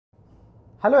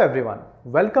Hello everyone,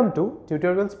 welcome to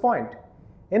TutorialsPoint.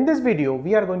 In this video,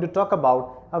 we are going to talk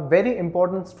about a very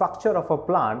important structure of a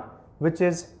plant, which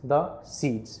is the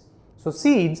seeds. So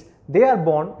seeds, they are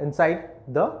born inside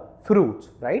the fruits,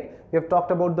 right? We have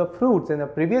talked about the fruits in a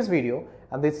previous video,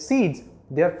 and the seeds,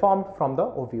 they are formed from the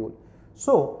ovule.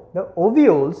 So the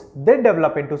ovules, they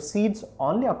develop into seeds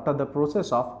only after the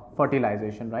process of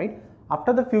fertilization, right?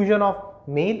 After the fusion of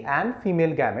male and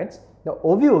female gametes, the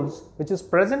ovules which is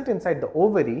present inside the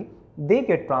ovary, they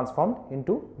get transformed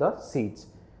into the seeds.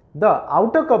 The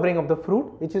outer covering of the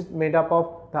fruit, which is made up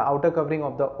of the outer covering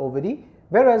of the ovary,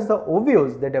 whereas the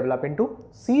ovules, they develop into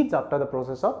seeds after the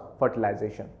process of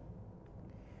fertilization.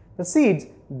 The seeds,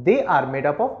 they are made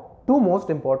up of two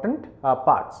most important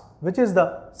parts, which is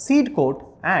the seed coat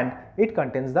and it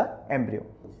contains the embryo.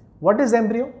 What is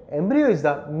embryo? Embryo is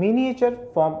the miniature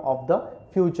form of the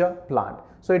future plant.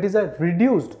 So it is a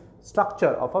reduced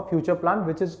structure of a future plant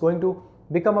which is going to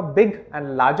become a big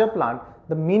and larger plant.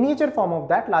 The miniature form of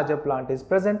that larger plant is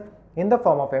present in the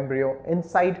form of embryo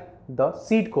inside the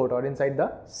seed coat or inside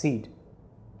the seed.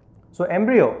 So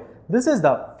embryo, this is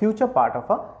the future part of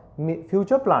a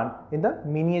future plant in the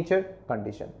miniature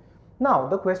condition. Now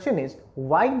the question is,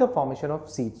 why the formation of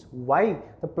seeds? Why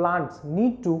the plants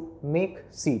need to make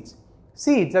seeds?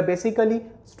 Seeds are basically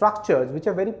structures which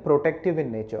are very protective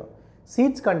in nature.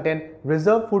 Seeds contain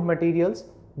reserve food materials.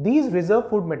 These reserve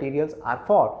food materials are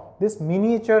for this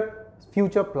miniature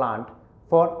future plant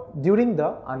for during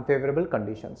the unfavorable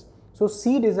conditions. So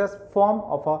seed is a form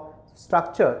of a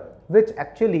structure which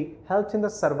actually helps in the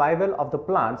survival of the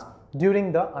plants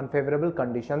during the unfavorable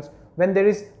conditions. When there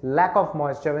is lack of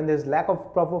moisture, when there is lack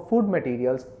of proper food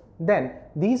materials, then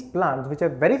these plants which are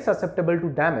very susceptible to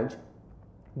damage,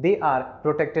 they are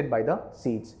protected by the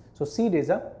seeds. So seed is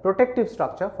a protective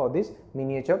structure for these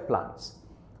miniature plants.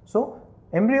 So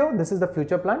embryo, this is the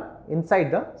future plant inside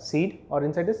the seed or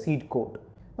inside the seed coat.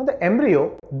 Now the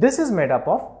embryo, this is made up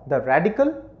of the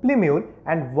radicle, plumule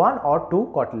and one or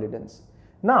two cotyledons.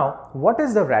 Now what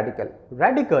is the radicle?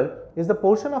 Radicle is the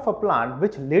portion of a plant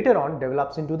which later on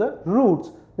develops into the roots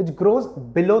which grows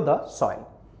below the soil.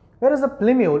 Whereas the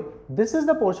plumule, this is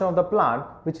the portion of the plant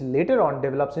which later on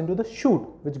develops into the shoot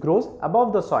which grows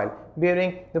above the soil,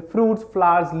 bearing the fruits,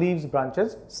 flowers, leaves,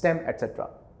 branches, stem, etc.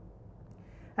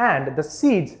 And the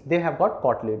seeds, they have got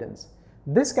cotyledons.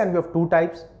 This can be of two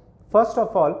types. First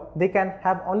of all, they can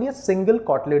have only a single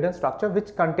cotyledon structure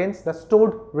which contains the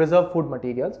stored reserve food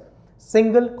materials.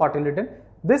 Single cotyledon.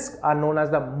 This are known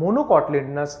as the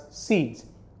monocotyledonous seeds.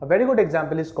 A very good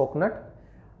example is coconut.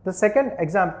 The second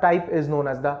type is known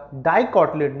as the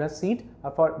dicotyledonous seed.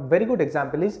 For very good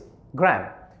example is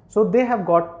gram. So they have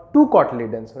got two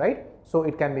cotyledons, right? So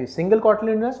it can be single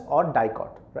cotyledonous or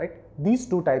dicot, right? These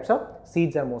two types of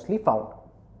seeds are mostly found.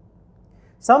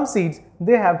 Some seeds,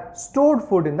 they have stored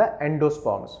food in the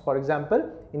endosperms. For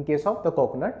example, in case of the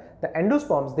coconut, the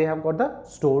endosperms, they have got the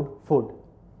stored food.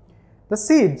 The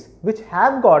seeds which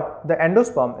have got the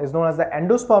endosperm is known as the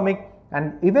endospermic,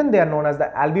 and even they are known as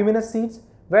the albuminous seeds,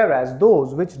 whereas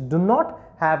those which do not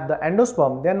have the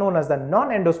endosperm, they are known as the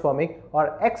non-endospermic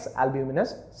or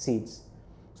ex-albuminous seeds.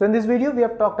 So in this video, we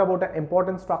have talked about an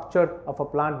important structure of a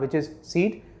plant which is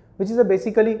seed, which is a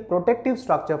basically protective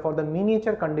structure for the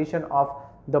miniature condition of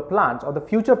the plants or the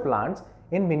future plants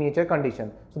in miniature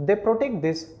condition. So they protect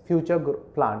this future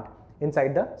plant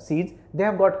inside the seeds. They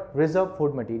have got reserve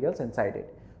food materials inside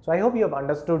it. So I hope you have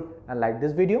understood and liked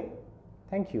this video.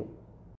 Thank you.